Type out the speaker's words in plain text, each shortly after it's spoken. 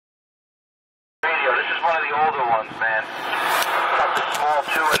one of the older ones, man. Got the small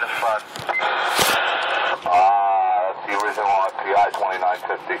 2 in the front. That's the original RCI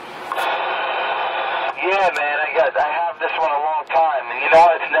 2950. Yeah, man, I have this one a long time, and you know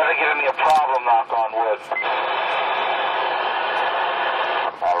what? It's never given me a problem, knock on wood.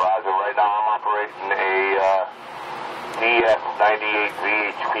 Roger, right now I'm operating a DS98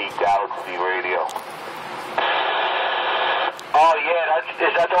 VHP Galaxy radio. Oh, yeah,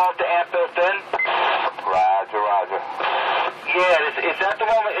 is that the one with the amp built in? Roger, roger. Yeah, is that the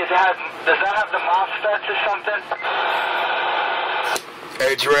one, does that have the MOSFETs or something?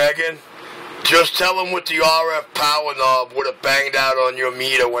 Hey, Dragon, just tell him with the RF power knob would have banged out on your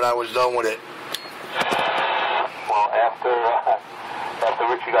meter when I was done with it. Well, after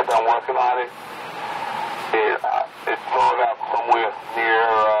Richie got done working on it, it thrown out somewhere near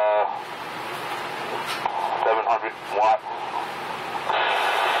 700 watts.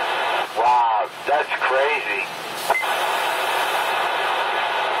 Wow, that's crazy.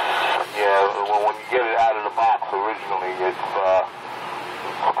 Yeah, well, when you get it out of the box originally, it's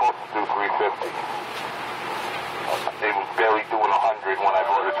supposed to do 350. It was barely doing 100 when I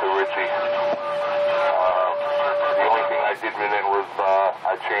brought it to Richie. The only thing I did with it was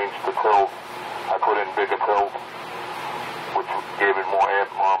I changed the pills. I put in bigger pills, which gave it more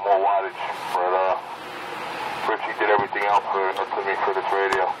wattage. But Richie did everything else to me for this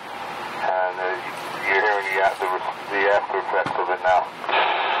radio, and you're hearing the after effects of it now.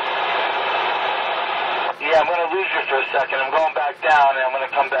 Yeah, I'm going to lose you for a second. I'm going back down, and I'm going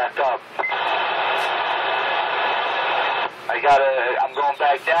to come back up. I'm going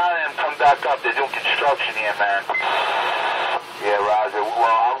back down, and I'm coming back up. They're doing construction here, man. Yeah, Roger.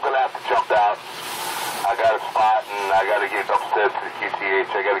 Well, I'm going to have to jump out. I got a spot, and I got to get upstairs to the QTH.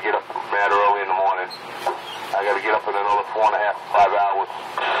 I got to get up mad early in the morning. I got to get up in another 4.5 to 5 hours.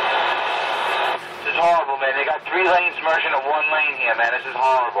 This is horrible, man. They got 3 lanes merging in 1 lane here, man. This is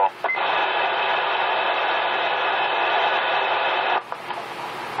horrible.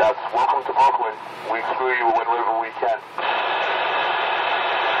 That's welcome to Brooklyn. We screw you whenever we can.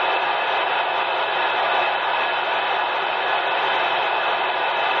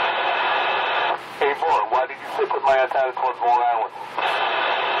 Hey, boy, why did you say put my antenna towards Long Island?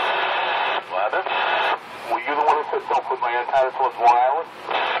 What? Were you the one who said don't put my antenna towards Long Island?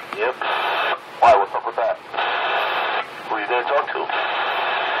 Yep. Why? What's up with that? Who are you going to talk to?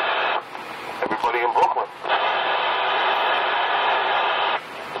 Everybody in Brooklyn.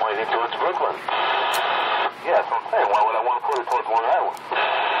 Pointing towards Brooklyn. Yeah, that's what I'm saying. Why would I want to put it towards Long Island?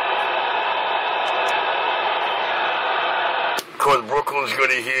 Because Brooklyn's going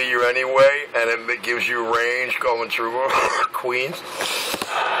to hear you anyway, and it gives you range going through Queens. Queens.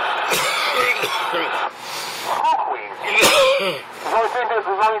 The only thing is,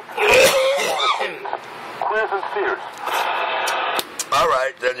 Queens and Sears. All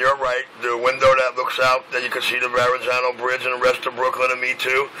right, then you're right. The window that looks out, then you can see the Verrazano Bridge and the rest of Brooklyn and me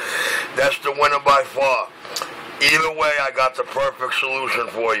too. That's the winner by far. Either way, I got the perfect solution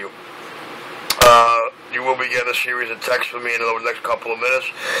for you. You will be getting a series of texts from me in the next couple of minutes,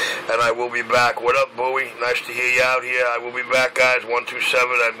 and I will be back. What up, Bowie? Nice to hear you out here. I will be back, guys.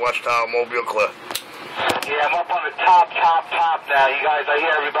 127 at Watchtower Mobile Cliff. Yeah, I'm up on the top now. You guys, I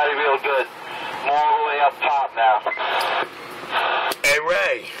hear everybody real good. I'm all the way up top now. Hey,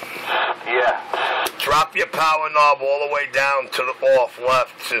 Ray. Yeah. Drop your power knob all the way down to the off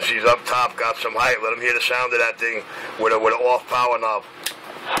left, since he's up top, got some height. Let him hear the sound of that thing with an off power knob.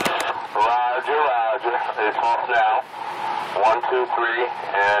 Roger, roger. It's off now. 1, 2, 3,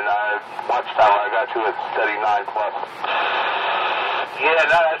 and Watchtower, I got you at steady 9+. Yeah,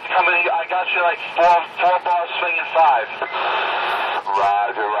 no, that's coming. I got you like 4 bars swinging 5.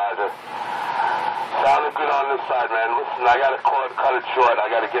 Roger, roger. Sounded good on this side, man. Listen, I gotta cut it short.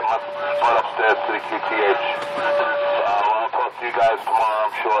 I gotta get my butt upstairs to the QTH. I'll talk to you guys tomorrow,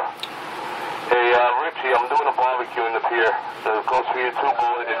 I'm sure. Hey, Richie, I'm doing a barbecue in the pier. It goes for you too,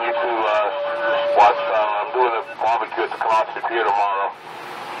 Bullet, and you too, I'm doing a barbecue at the Canarsie Pier tomorrow.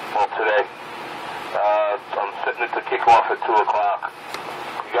 Well, today. I'm setting it to kick off at 2 o'clock.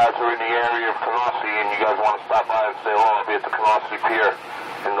 You guys are in the area of Canarsie and you guys want to stop by and say, oh, I'll be at the Canarsie Pier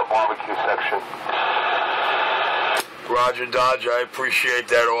in the barbecue section. Roger Dodge, I appreciate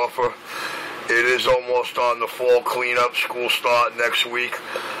that offer. It is almost on the fall cleanup, school start next week,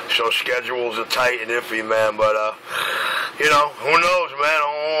 so schedules are tight and iffy, man, but, you know, who knows, man.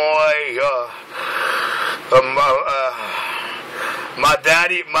 My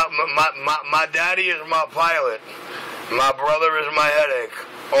daddy is my pilot. My brother is my headache.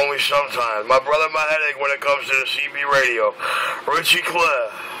 Only sometimes. My brother, my headache when it comes to the CB radio. Richie Clare.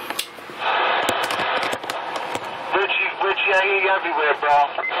 hear you everywhere, bro.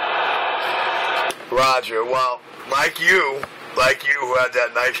 Roger. Well, like you who had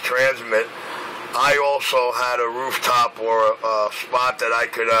that nice transmit, I also had a rooftop or a spot that I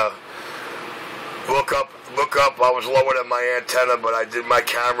could look up. I was lower than my antenna, but I did my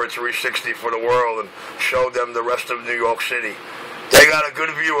camera 360 for the world and showed them the rest of New York City. They got a good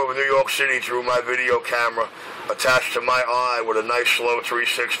view of New York City through my video camera attached to my eye with a nice slow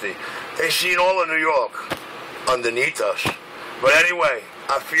 360. They seen all of New York underneath us. But anyway,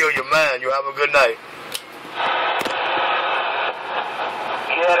 I feel you, man. You have a good night.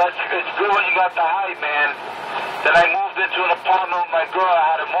 Yeah, it's good when you got the height, man. Then I moved into an apartment with my girl. I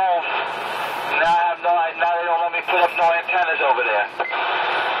had to move. Now they don't let me put up no antennas over there.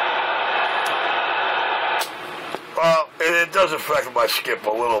 Well, it does affect my skip a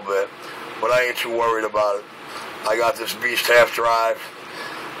little bit, but I ain't too worried about it. I got this beast half drive.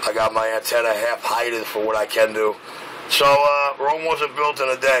 I got my antenna half heighted for what I can do. So Rome wasn't built in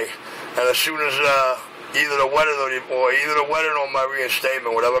a day, and as soon as either the wedding or my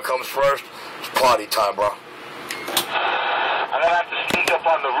reinstatement, whatever comes first, it's party time, bro. I'm gonna have to sneak up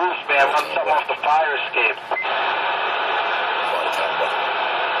on the roof, man. Run something off the fire escape.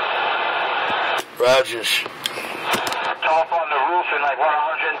 Rogers. Come up on the roof in like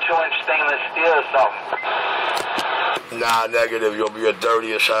 102-inch stainless steel or something. Nah, negative. You'll be a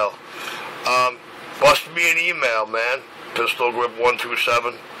dirty as hell. Bust me an email, man.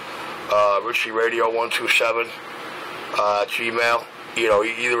 Pistolgrip127, Richie Radio 127, Gmail. You know,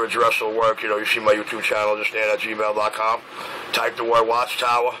 either address will work. You know, you see my YouTube channel, just stand at gmail.com. Type the word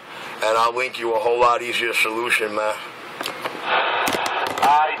Watchtower, and I'll link you a whole lot easier solution, man.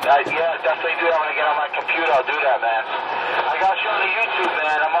 Yeah, definitely do that when I get on my computer. I'll do that, man. I got you on the YouTube,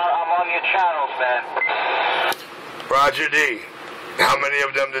 man. I'm on your channels, man. Roger D. How many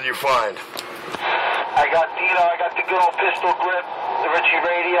of them did you find? I got the good old Pistol Grip, the Richie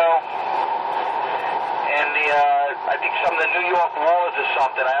Radio, and I think some of the New York Wars or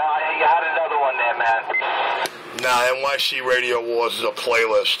something. You had another one there, man. Nah, NYC Radio Wars is a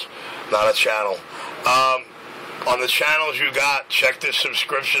playlist, not a channel. On the channels you got, check the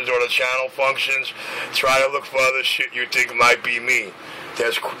subscriptions or the channel functions. Try to look for other shit you think might be me.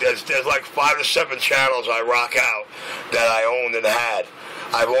 There's like 5 to 7 channels I rock out that I owned and had.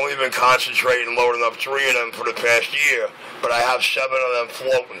 I've only been concentrating loading up 3 of them for the past year, but I have 7 of them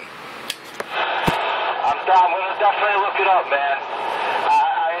floating. I'm gonna definitely look it up, man.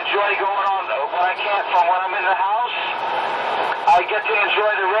 I enjoy going on when I can't. From when I'm in the house, I get to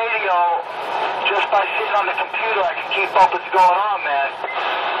enjoy the radio just by sitting on the computer. I can keep up what's going on, man.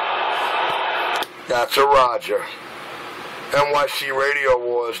 That's a Roger. NYC Radio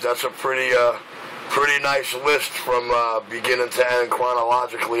Wars. That's a pretty nice list from beginning to end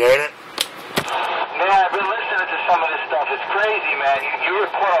chronologically, ain't it? Man, I've been listening to some of this stuff. It's crazy, man. You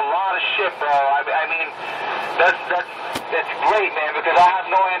record a lot of shit, bro. I mean, that's great, man, because I have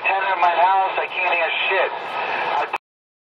no antenna in my house. I can't hear shit. I